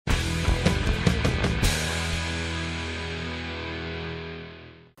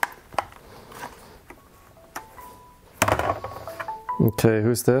Okay,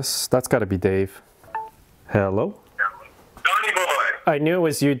 who's this? That's got to be Dave. Hello? Donnie boy! I knew it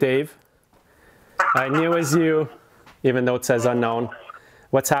was you, Dave. I knew it was you, even though it says unknown.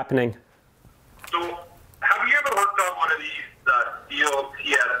 What's happening? So, have you ever worked on one of these Stihl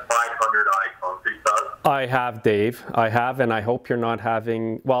TS500i concrete studs? I have, Dave. I have, and I hope you're not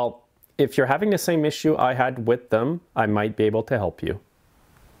having... Well, if you're having the same issue I had with them, I might be able to help you.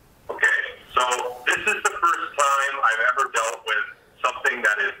 Okay, so this is the first time I've ever dealt with something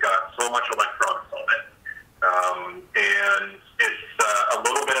that has got so much electronics on it. And it's a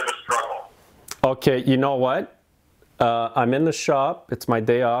little bit of a struggle. Okay, you know what? I'm in the shop. It's my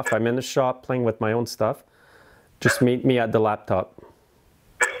day off. I'm in the shop playing with my own stuff. Just meet me at the laptop.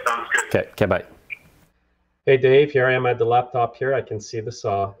 Okay, sounds good. Okay, bye. Hey, Dave. Here I am at the laptop here. I can see the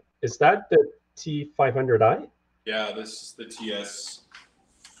saw. Is that the T500i? Yeah, this is the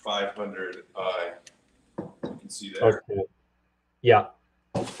TS500i. You can see there. Okay. Yeah.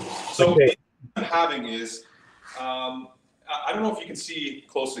 So okay. what I'm having is, I don't know if you can see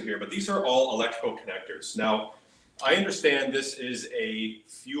closely here, but these are all electrical connectors. Now, I understand this is a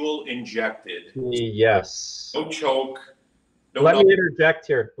fuel injected. Yes. No choke. No Let me interject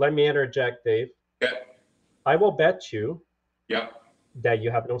here. Let me interject, Dave. Okay. I will bet you Yep. that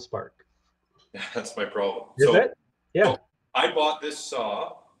you have no spark. That's my problem. Is it? Yeah. So I bought this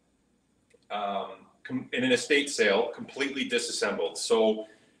saw in an estate sale, completely disassembled. So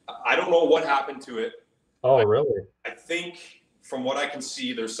I don't know what happened to it. Oh, really? I think from what I can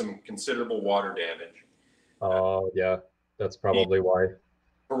see, there's some considerable water damage. Oh, yeah. That's probably why.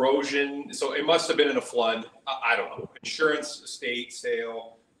 Corrosion. So it must have been in a flood. I don't know. Insurance, estate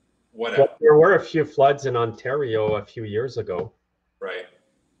sale, whatever. Well, there were a few floods in Ontario a few years ago. Right.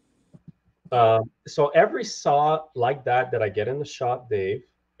 So every saw like that I get in the shop, Dave,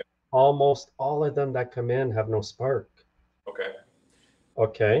 almost all of them that come in have no spark. Okay.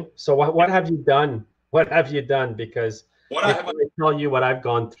 Okay. So what have you done? What have you done? Because what I tell you what I've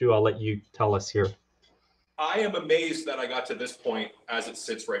gone through, I'll let you tell us here. I am amazed that I got to this point as it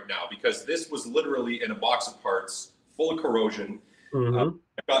sits right now, because this was literally in a box of parts full of corrosion. Mm-hmm.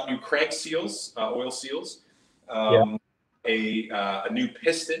 I've got new crank seals, oil seals, Yeah. a new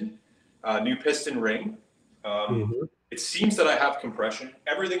piston ring. Mm-hmm. It seems that I have compression.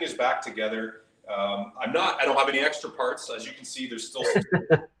 Everything is back together. I don't have any extra parts. As you can see, there's still some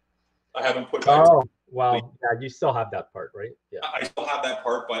I haven't put back. Oh, well, yeah, you still have that part, right? Yeah. I still have that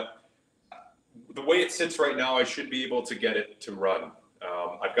part, but the way it sits right now, I should be able to get it to run.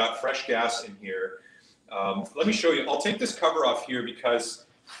 I've got fresh gas in here. Let me show you. I'll take this cover off here because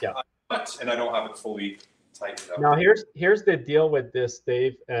and I don't have it fully tightened up. Now here's the deal with this,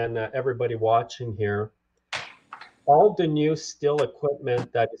 Dave, and everybody watching here. All the new Stihl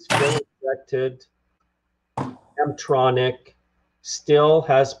equipment that is fuel injected, m-tronic, Stihl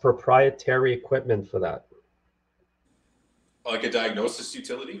has proprietary equipment for that. Like a diagnosis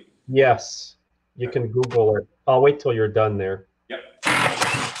utility? Yes, you can Google it. I'll wait till you're done there. Yep.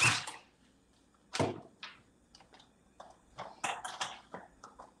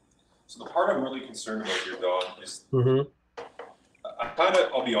 So the part I'm really concerned about here, Don, is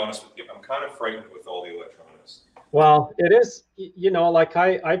I'll be honest with you, I'm kind of frightened with all the electronics. Well, it is, like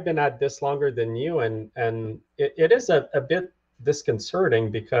I've been at this longer than you, and it is a bit disconcerting,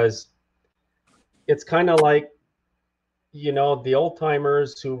 because it's kind of like, the old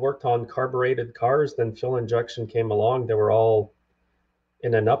timers who worked on carbureted cars, then fuel injection came along, they were all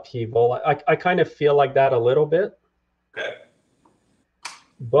in an upheaval. I kind of feel like that a little bit. Okay.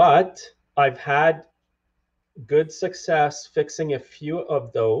 But I've had good success fixing a few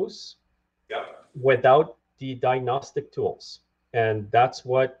of those without the diagnostic tools. And that's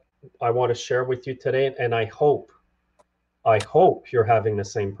what I want to share with you today. And I hope you're having the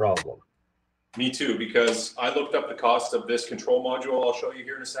same problem. Me too, because I looked up the cost of this control module. I'll show you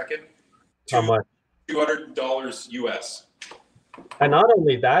here in a second. How much? $200 US. And not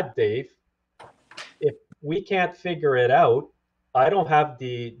only that, Dave, if we can't figure it out, I don't have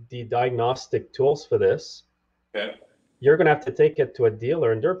the diagnostic tools for this. Okay. You're going to have to take it to a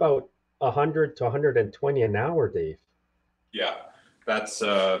dealer, and they're about 100 to 120 an hour, Dave. Yeah, that's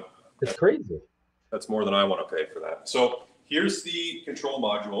it's crazy. That's more than I want to pay for that. So here's the control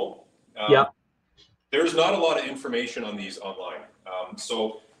module. There's not a lot of information on these online.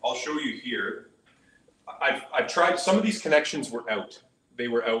 So I'll show you here. I've tried, some of these connections were out. They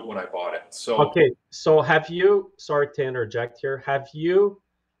were out when I bought it. So okay, so have you, sorry to interject here, have you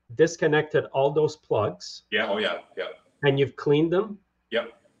disconnected all those plugs? Yeah, oh yeah, yeah. And you've cleaned them?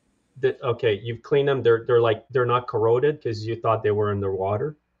 Yep. Okay, you've cleaned them. They're not corroded because you thought they were in the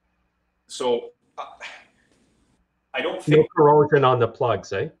water? So I don't No think corrosion on the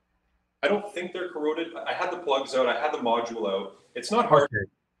plugs, eh? I don't think they're corroded. I had the plugs out. I had the module out. It's not hard. Okay.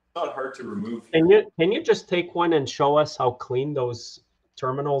 It's not hard to remove. Can you just take one and show us how clean those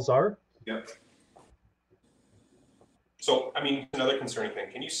terminals are? Yep. So, I mean, another concerning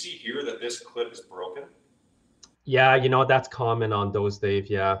thing. Can you see here that this clip is broken? Yeah, you know, that's common on those, Dave.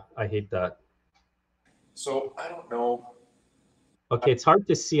 Yeah, I hate that. So, I don't know. Okay, it's hard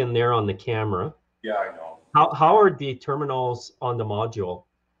to see in there on the camera. Yeah, I know. How are the terminals on the module?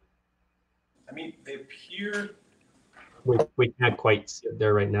 I mean, they appear... We can't quite see it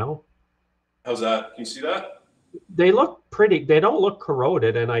there right now. How's that? Can you see that? They look pretty. They don't look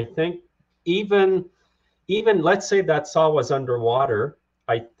corroded, and I think even let's say that saw was underwater,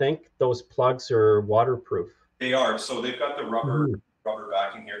 I think those plugs are waterproof. They are. So they've got the rubber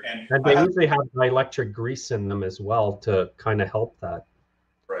backing here, and they usually have electric grease in them as well to kind of help that.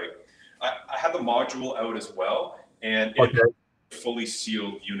 Right. I have the module out as well, and Okay. it's a fully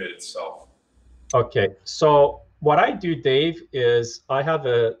sealed unit itself. Okay, so what I do, Dave, is I have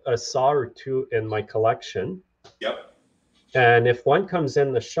a saw or two in my collection. Yep. And if one comes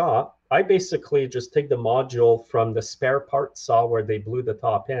in the shop, I basically just take the module from the spare part saw where they blew the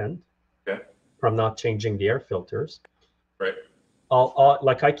top end. Okay. From not changing the air filters. Right.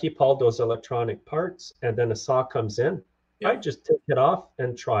 Like I keep all those electronic parts, and then a saw comes in. Yep. I just take it off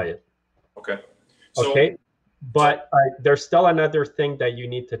and try it. Okay. So, okay. But there's still another thing that you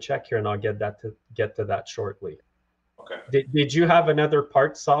need to check here, and I'll get to that shortly. Okay. Did you have another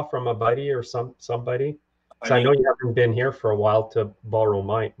part saw from a buddy or somebody? Because I know you haven't been here for a while to borrow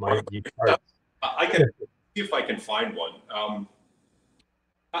my parts. I can see if I can find one.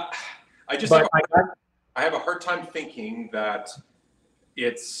 I just I have a hard time thinking that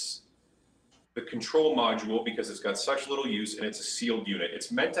it's the control module because it's got such little use and it's a sealed unit.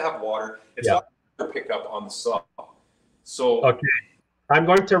 It's meant to have water. It's not to pick up on the saw. So okay, I'm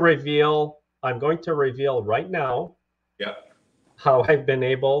going to reveal right now. Yeah. How I've been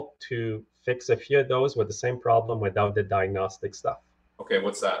able to fix a few of those with the same problem without the diagnostic stuff. Okay,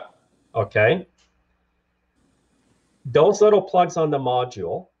 what's that? Okay. Those little plugs on the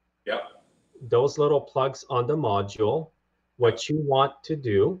module. Yep. Those little plugs on the module, what you want to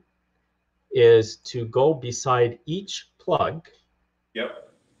do is to go beside each plug.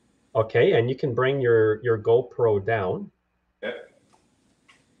 Yep. Okay, and you can bring your GoPro down. Yep.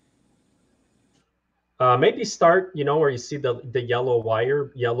 Maybe start, where you see the yellow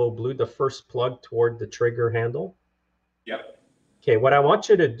wire, yellow, blue, the first plug toward the trigger handle. Yep. Okay, what I want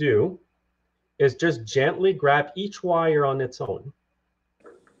you to do is just gently grab each wire on its own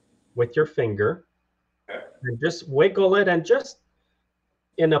with your finger. Okay. And just wiggle it, and just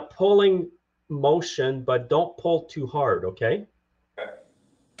in a pulling motion, but don't pull too hard, okay? Okay.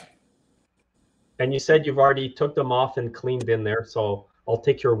 And you said you've already took them off and cleaned in there, so I'll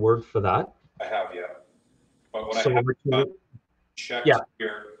take your word for that. I have, yeah. But what So I have checked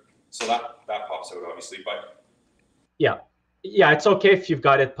here, so that pops out obviously, but yeah, it's okay if you've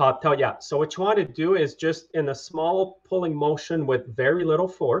got it popped out. Yeah. So what you want to do is just in a small pulling motion with very little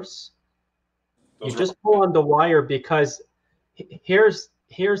force, you just pull on the wire, because here's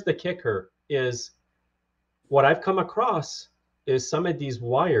the kicker is what I've come across is some of these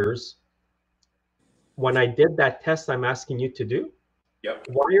wires, when I did that test I'm asking you to do,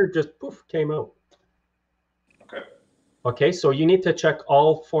 wire just poof came out. Okay, so you need to check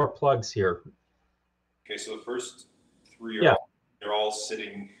all 4 plugs here. Okay, so the first 3 are they're all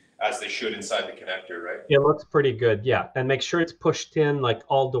sitting as they should inside the connector, right? It looks pretty good, yeah. And make sure it's pushed in like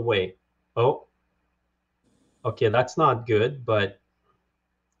all the way. Oh, okay, that's not good, but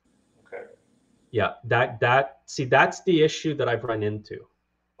yeah, see, that's the issue that I've run into.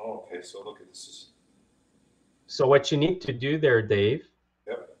 Oh, okay, so look at this. So what you need to do there, Dave,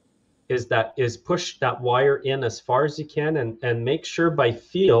 is push that wire in as far as you can, and make sure by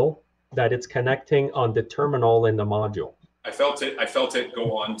feel that it's connecting on the terminal in the module. I felt it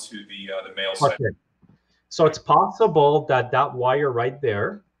go on to the male side. Okay. So it's possible that wire right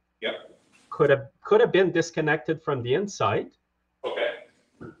there could have been disconnected from the inside.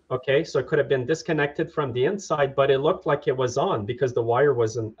 Okay, so it could have been disconnected from the inside, but it looked like it was on because the wire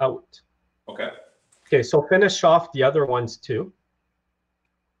wasn't out. Okay, so finish off the other ones too.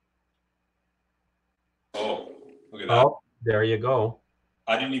 Oh, look at that. Oh, there you go.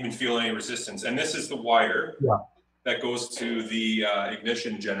 I didn't even feel any resistance. And this is the wire that goes to the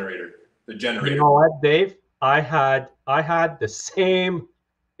ignition generator, the generator. You know what, Dave? I had the same,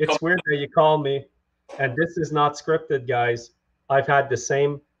 it's weird that you call me, and this is not scripted, guys. I've had the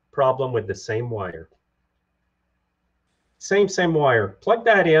same problem with the same wire. Same wire. Plug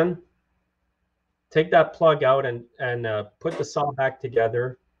that in. take that plug out and put the saw back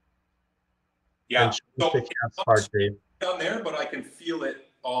together. Yeah. And So if you have part, Dave. Down there, but I can feel it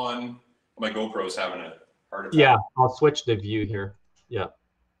on my GoPro's having a heart attack. Yeah, I'll switch the view here. Yeah.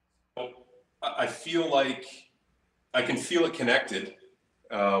 I feel like I can feel it connected,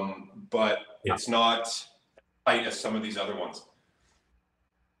 but it's not tight as some of these other ones.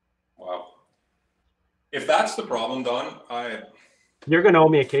 Wow. If that's the problem, Don, you're gonna owe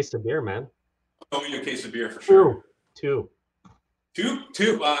me a case of beer, man. Owe you a case of beer for sure. Two.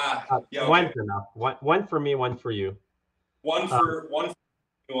 Yeah. Okay. One's enough. One for me, one for you. One for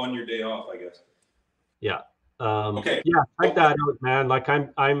you on your day off, I guess. Yeah. Okay. Yeah, check that out, man. Like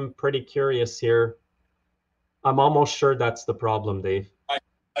I'm pretty curious here. I'm almost sure that's the problem, Dave.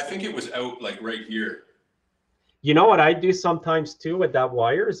 I think it was out like right here. You know what I do sometimes too with that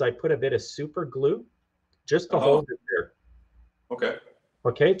wire is I put a bit of super glue just to hold it there. Okay.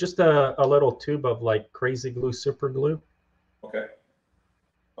 Okay, just a little tube of like crazy glue, super glue. Okay.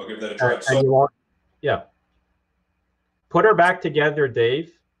 I'll give that a try. And you want, yeah. Put her back together,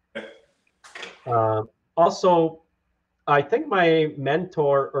 Dave. Okay. Also, I think my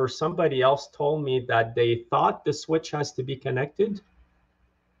mentor or somebody else told me that they thought the switch has to be connected.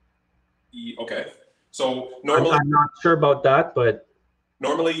 Okay. So normally, I'm not sure about that, but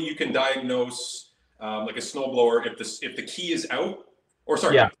normally you can diagnose like a snowblower if the key is out, or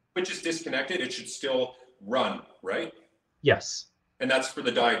sorry, yeah. if the switch is disconnected, it should still run, right? Yes. And that's for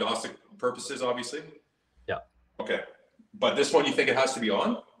the diagnostic purposes, obviously. Yeah. Okay. But this one, you think it has to be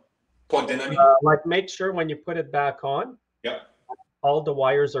on? Plugged in, I mean? Like make sure when you put it back on, yeah, all the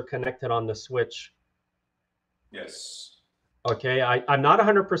wires are connected on the switch. Yes. Okay, I'm not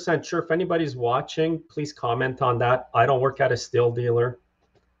 100% sure. If anybody's watching, please comment on that. I don't work at a Stihl dealer.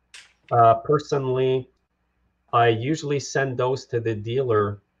 Personally, I usually send those to the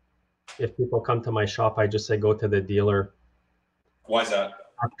dealer. If people come to my shop, I just say go to the dealer. Why is that?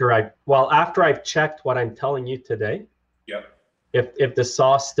 After I've checked what I'm telling you today. Yep. If the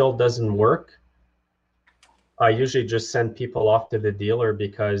saw still doesn't work, I usually just send people off to the dealer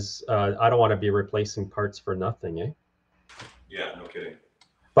because I don't want to be replacing parts for nothing, eh? Yeah, no kidding.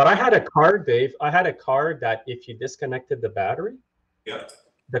 But I had a car, Dave. I had a car that if you disconnected the battery, yeah,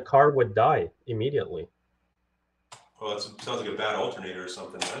 the car would die immediately. Well, it sounds like a bad alternator or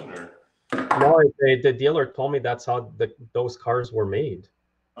something, then, or? No, the dealer told me that's how those cars were made.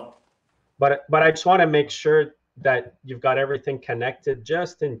 Oh. But I just want to make sure that you've got everything connected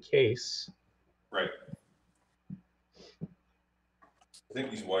just in case. Right. I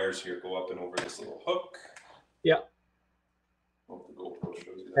think these wires here go up and over this little hook. Yeah. Hope the GoPro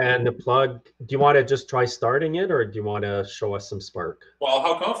shows you that. And the plug, do you want to just try starting it or do you want to show us some spark? Well,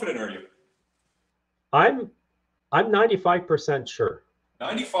 how confident are you? I'm 95% sure.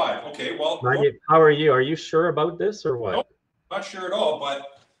 95. Okay, well. How are you? Are you sure about this or what? Nope, not sure at all, but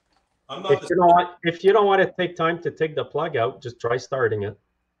I'm not. If you don't want to take time to take the plug out, just try starting it.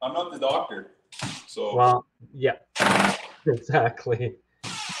 I'm not the doctor, so. Well, yeah, exactly.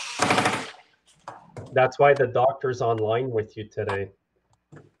 That's why the doctor's online with you today.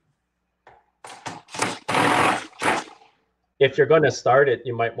 If you're going to start it,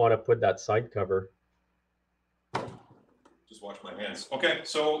 you might want to put that side cover. Just watch my hands. Okay,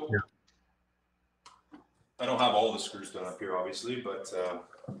 so yeah. I don't have all the screws done up here, obviously, but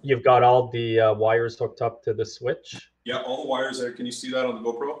you've got all the wires hooked up to the switch. Yeah, all the wires there. Can you see that on the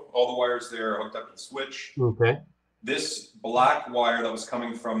GoPro? All the wires there are hooked up to the switch. Okay. This black wire that was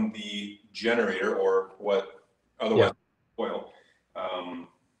coming from the generator, or what otherwise oil, on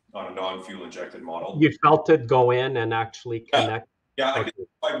a non-fuel injected model. You felt it go in and actually connect. Yeah, okay. If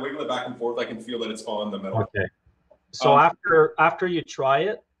I wiggle it back and forth, I can feel that it's on the metal. Okay. So after you try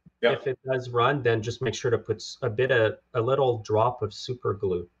it, if it does run, then just make sure to put a little drop of super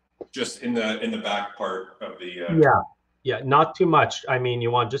glue. Just in the back part of the. Yeah, not too much. I mean,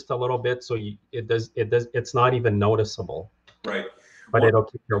 you want just a little bit so it's not even noticeable. Right. But it'll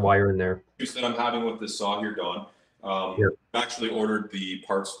keep your wire in there. Use that I'm having with this saw here, Don. I've actually ordered the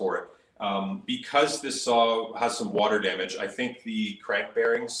parts for it. Because this saw has some water damage, I think the crank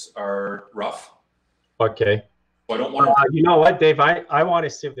bearings are rough. Okay. So I don't want to. You know what, Dave? I want to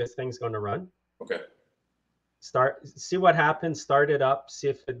see if this thing's going to run. Okay. See what happens. Start it up. See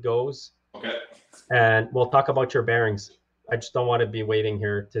if it goes. Okay. And we'll talk about your bearings. I just don't want to be waiting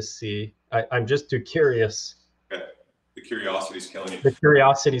here to see. I'm just too curious. Okay. The curiosity's killing you. The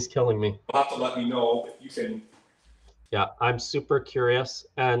curiosity's killing me. You'll have to let me know if you can. Yeah, I'm super curious.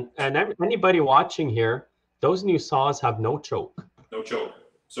 And anybody watching here, those new saws have no choke. No choke.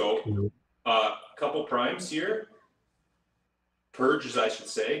 So couple primes here. Purges, I should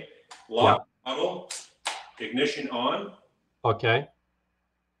say. tunnel, ignition on. Okay.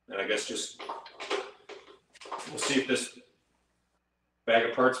 And I guess just, we'll see if this bag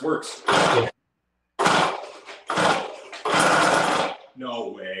of parts works. Yeah. No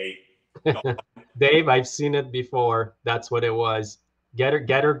way. No. Dave, I've seen it before. That's what it was. Get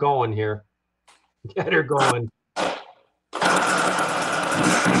her going here. Get her going.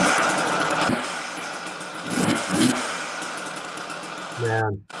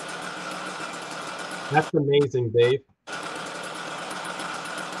 Man, that's amazing, Dave.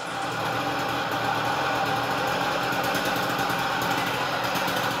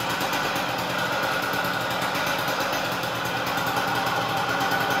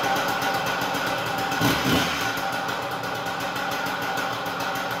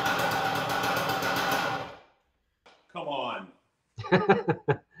 Come on.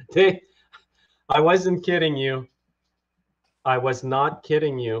 Dave, I wasn't kidding you. I was not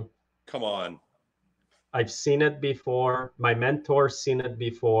kidding you. Come on. I've seen it before. My mentor's seen it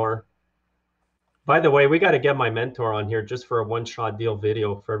before. By the way, we got to get my mentor on here just for a one-shot deal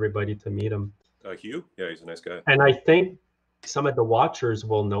video for everybody to meet him. Hugh? Yeah, he's a nice guy. And I think some of the watchers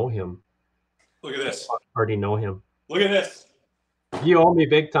will know him. Look at this. Already know him. Look at this. You owe me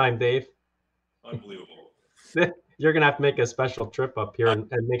big time, Dave. Unbelievable. You're going to have to make a special trip up here and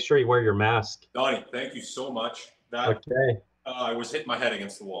make sure you wear your mask. Donnie, thank you so much. That, okay. I was hitting my head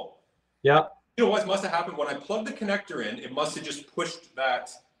against the wall. Yeah. You know what must have happened? When I plugged the connector in, it must have just pushed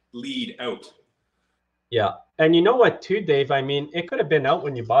that lead out. Yeah. And you know what too, Dave? I mean, it could have been out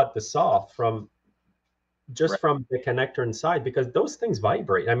when you bought the saw from just from the connector inside, because those things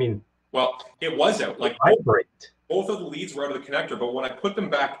vibrate. I mean, well, it was out. Like vibrate. Both of the leads were out of the connector, but when I put them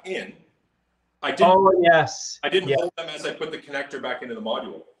back in, I didn't. Oh yes. I didn't hold them as I put the connector back into the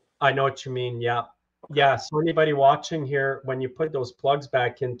module. I know what you mean. Yeah. Yeah. So anybody watching here, when you put those plugs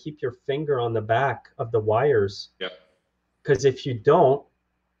back in, keep your finger on the back of the wires. Yep. Because if you don't,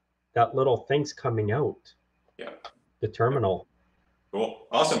 that little thing's coming out. Yeah. The terminal. Cool.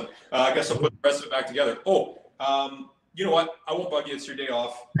 Awesome. I guess I'll put the rest of it back together. Oh, you know what? I won't bug you. It's your day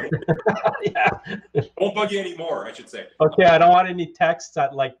off. Yeah. I won't bug you anymore, I should say. Okay. I don't want any texts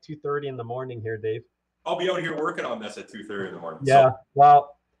at like 2:30 in the morning here, Dave. I'll be out here working on this at 2:30 in the morning. Yeah. So,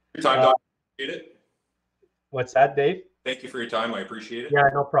 well, your time, Doc. Appreciate it. What's that, Dave? Thank you for your time. I appreciate it. Yeah,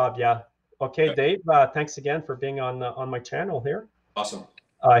 no problem. Yeah. Okay, Dave, thanks again for being on my channel here. Awesome.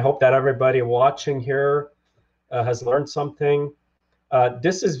 I hope that everybody watching here has learned something.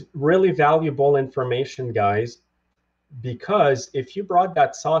 This is really valuable information, guys, because if you brought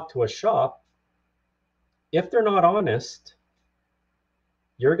that saw to a shop, if they're not honest,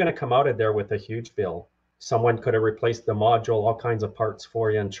 you're going to come out of there with a huge bill. Someone could have replaced the module, all kinds of parts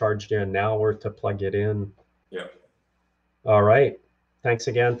for you, and charged you an hour to plug it in. Yeah. All right. Thanks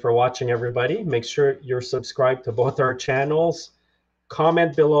again for watching, everybody. Make sure you're subscribed to both our channels.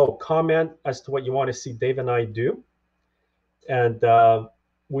 Comment below. Comment as to what you want to see Dave and I do. And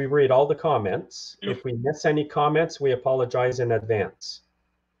we read all the comments. Yep. If we miss any comments, we apologize in advance.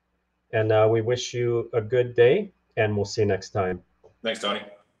 And we wish you a good day, and we'll see you next time. Thanks, Tony.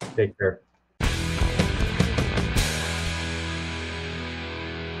 Take care.